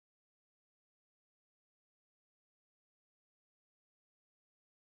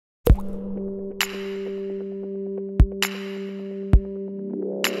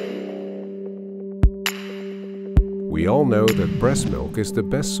We all know that breast milk is the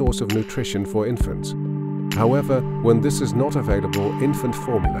best source of nutrition for infants. However, when this is not available, infant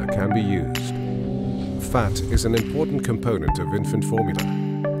formula can be used. Fat is an important component of infant formula.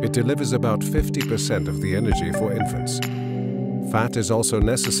 It delivers about 50% of the energy for infants. Fat is also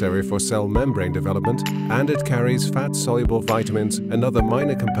necessary for cell membrane development, and it carries fat-soluble vitamins and other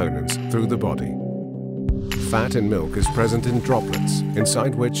minor components through the body. Fat in milk is present in droplets,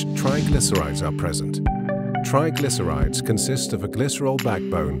 inside which triglycerides are present. Triglycerides consist of a glycerol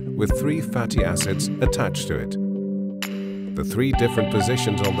backbone with 3 fatty acids attached to it. The 3 different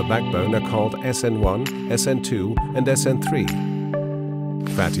positions on the backbone are called SN1, SN2, and SN3.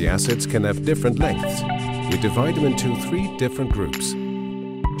 Fatty acids can have different lengths. We divide them into 3 different groups: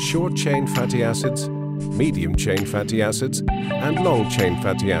 short-chain fatty acids, medium-chain fatty acids, and long-chain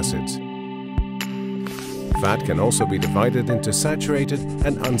fatty acids. Fat can also be divided into saturated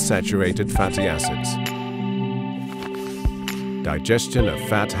and unsaturated fatty acids. Digestion of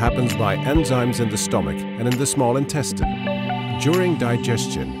fat happens by enzymes in the stomach and in the small intestine. During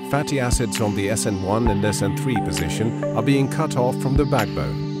digestion, fatty acids on the SN1 and SN3 position are being cut off from the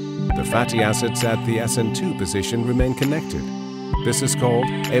backbone. The fatty acids at the SN2 position remain connected. This is called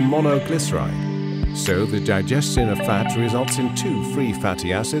a monoglyceride. So the digestion of fat results in 2 free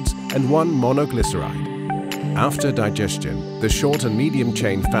fatty acids and 1 monoglyceride. After digestion, the short and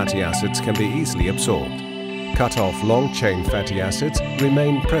medium-chain fatty acids can be easily absorbed. Cut-off long-chain fatty acids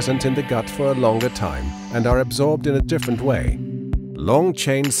remain present in the gut for a longer time and are absorbed in a different way.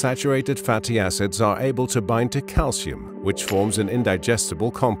 Long-chain saturated fatty acids are able to bind to calcium, which forms an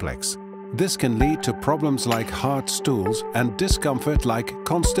indigestible complex. This can lead to problems like hard stools and discomfort like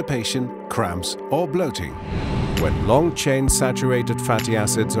constipation, cramps, or bloating. When long-chain saturated fatty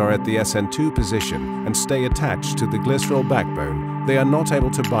acids are at the SN2 position and stay attached to the glycerol backbone, they are not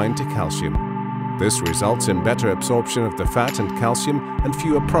able to bind to calcium. This results in better absorption of the fat and calcium and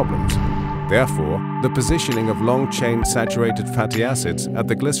fewer problems. Therefore, the positioning of long-chain saturated fatty acids at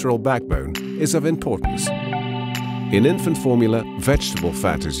the glycerol backbone is of importance. In infant formula, vegetable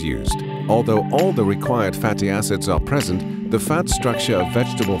fat is used. Although all the required fatty acids are present, the fat structure of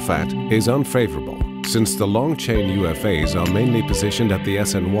vegetable fat is unfavorable, since the long-chain UFAs are mainly positioned at the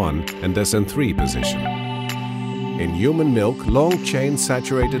SN1 and SN3 position. In human milk, long-chain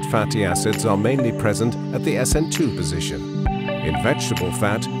saturated fatty acids are mainly present at the SN2 position. In vegetable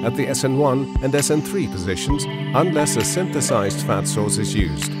fat, at the SN1 and SN3 positions, unless a synthesized fat source is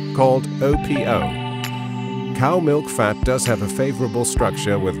used, called OPO. Cow milk fat does have a favorable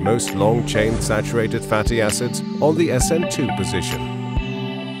structure with most long-chain saturated fatty acids on the SN2 position.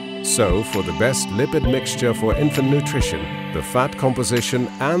 So, for the best lipid mixture for infant nutrition, the fat composition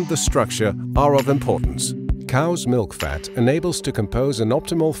and the structure are of importance. Cow's milk fat enables to compose an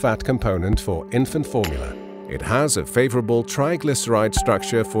optimal fat component for infant formula. It has a favorable triglyceride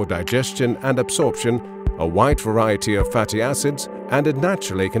structure for digestion and absorption, a wide variety of fatty acids, and it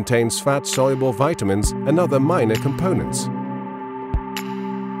naturally contains fat-soluble vitamins and other minor components.